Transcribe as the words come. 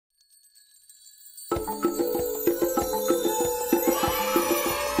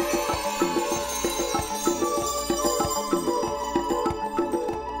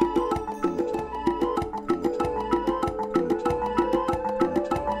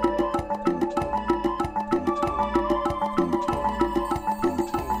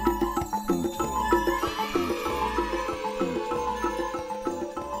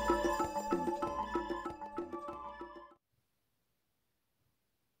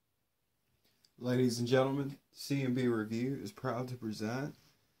Ladies and gentlemen, C&B Review is proud to present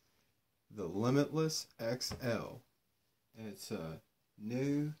the Limitless XL. It's a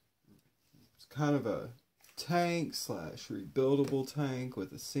new, it's kind of a tank slash rebuildable tank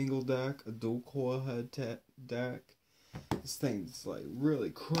with a single deck, a dual coil head deck. This thing's like really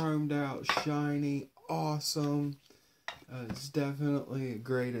chromed out, shiny, awesome. It's definitely a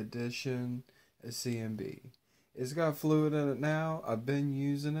great addition at C&B. It's got fluid in it now. I've been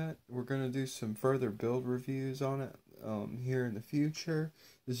using it. We're going to do some further build reviews on it here in the future.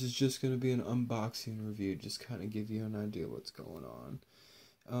 This is just going to be an unboxing review, just kind of give you an idea what's going on.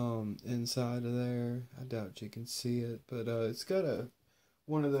 Inside of there, I doubt you can see it, but it's got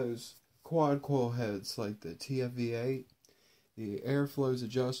one of those quad coil heads like the TFV8. The airflow is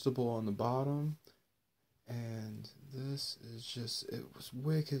adjustable on the bottom. And this is just, it was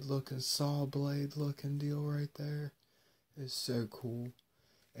wicked looking, saw blade looking deal right there. It's so cool.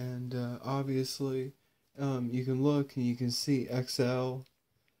 And obviously, you can look and you can see XL.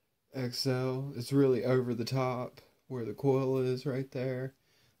 It's really over the top where the coil is right there.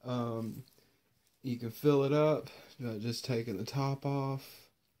 You can fill it up by just taking the top off,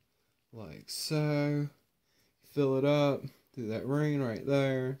 like so. Fill it up through that ring right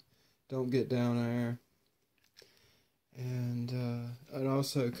there. Don't get down there. And it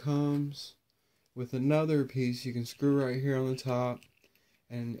also comes with another piece you can screw right here on the top,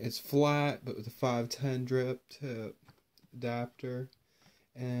 and it's flat but with a 510 drip tip adapter,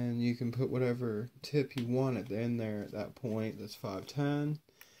 and you can put whatever tip you want in there at that point. That's 510.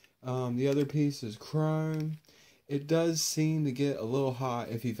 The other piece is chrome. It does seem to get a little hot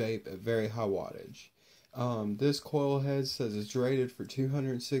if you vape at very high wattage. This coil head says it's rated for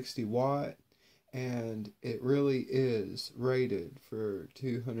 260 watt. And it really is rated for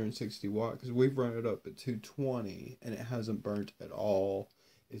 260 watt because we've run it up at 220 and it hasn't burnt at all.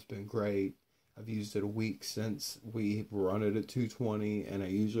 It's been great. I've used it a week since we run it at 220, and I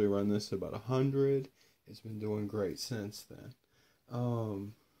usually run this at about 100. It's been doing great since then.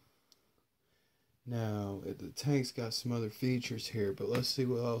 Now the tank's got some other features here, but let's see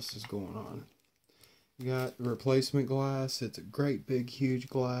what else is going on. You got replacement glass. It's a great big huge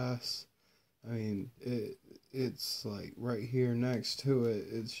glass. I mean, it's like right here next to it.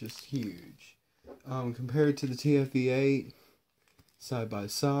 It's just huge. Compared to the TFV8, side by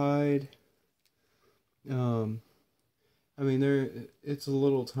side. I mean, it's a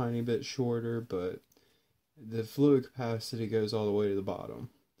little tiny bit shorter, but the fluid capacity goes all the way to the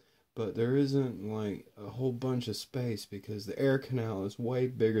bottom. But there isn't like a whole bunch of space because the air canal is way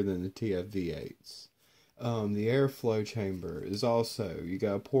bigger than the TFV8's. The airflow chamber is also, you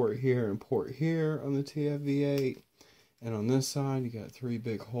got a port here and port here on the TFV8, and on this side you got 3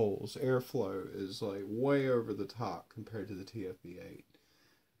 big holes. Airflow is like way over the top compared to the TFV8.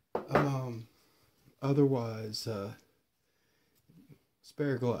 Otherwise,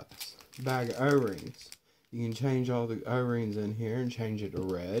 spare glass, bag of O-rings. You can change all the O-rings in here and change it to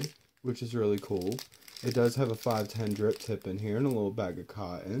red, which is really cool. It does have a 510 drip tip in here and a little bag of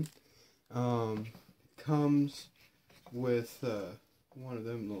cotton. Comes with one of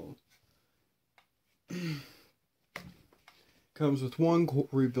them little comes with one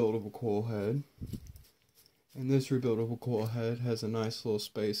rebuildable coil head, and this rebuildable coil head has a nice little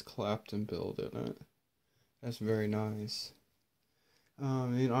space Clapton build in it. That's very nice.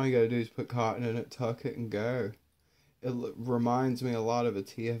 All you gotta do is put cotton in it, tuck it, and go. It reminds me a lot of a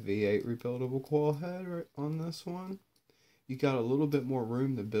TFV8 rebuildable coil head on this one. You got a little bit more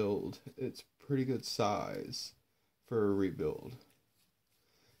room to build. It's pretty good size for a rebuild.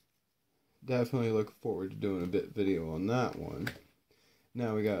 Definitely looking forward to doing a bit video on that one.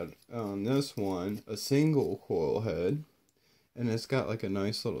 Now we got on this one a single coil head, and it's got like a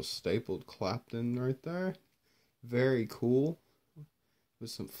nice little stapled Clapton right there. Very cool, with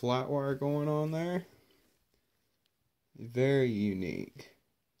some flat wire going on there. Very unique.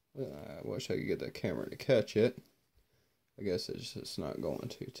 I wish I could get that camera to catch it. I guess it's just not going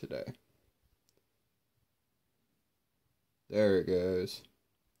to today. There it goes.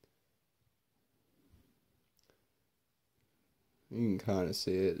 You can kind of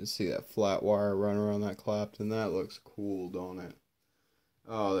see it. See that flat wire run around that Clapton. That looks cool, don't it?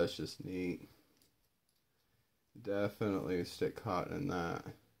 Oh, that's just neat. Definitely stick cotton in that.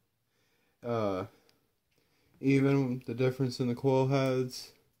 Even the difference in the coil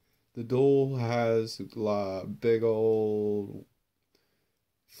heads. The dual has a big old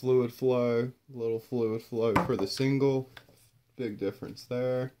fluid flow, little fluid flow for the single. Big difference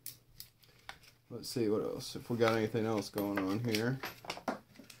there. Let's see what else, if we got anything else going on here.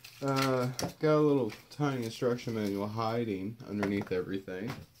 Got a little tiny instruction manual hiding underneath everything.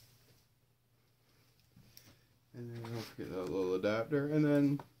 Don't forget that little adapter. And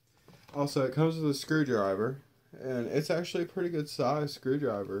then also it comes with a screwdriver, and it's actually a pretty good size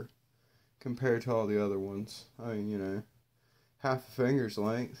screwdriver compared to all the other ones. I mean, you know, half a finger's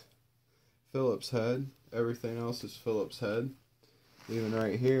length. Phillips head. Everything else is Phillips head. Even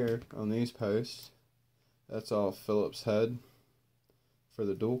right here on these posts, that's all Phillips head for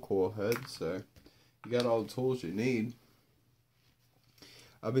the dual coil head. So you got all the tools you need.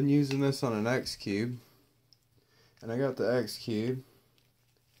 I've been using this on an X Cube, and I got the X Cube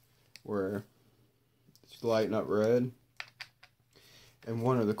where it's lighting up red. And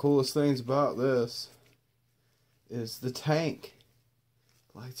one of the coolest things about this is the tank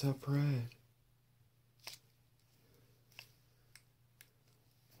lights up red.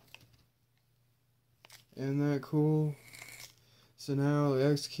 Isn't that cool? So now the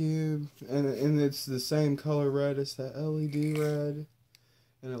X Cube, and it's the same color red as that LED red,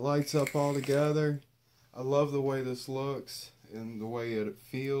 and it lights up all together. I love the way this looks and the way it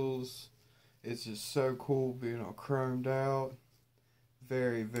feels. It's just so cool being all chromed out.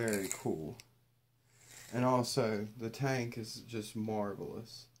 Very, very cool. And also, the tank is just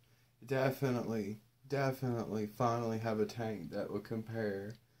marvelous. Definitely finally have a tank that would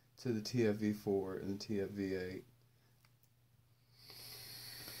compare to the TFV4 and the TFV8.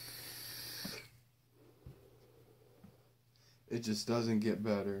 It just doesn't get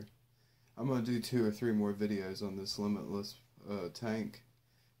better. I'm going to do 2 or 3 more videos on this Limitless tank,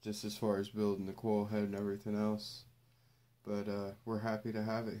 just as far as building the coil head and everything else. But we're happy to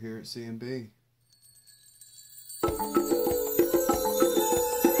have it here at C&B.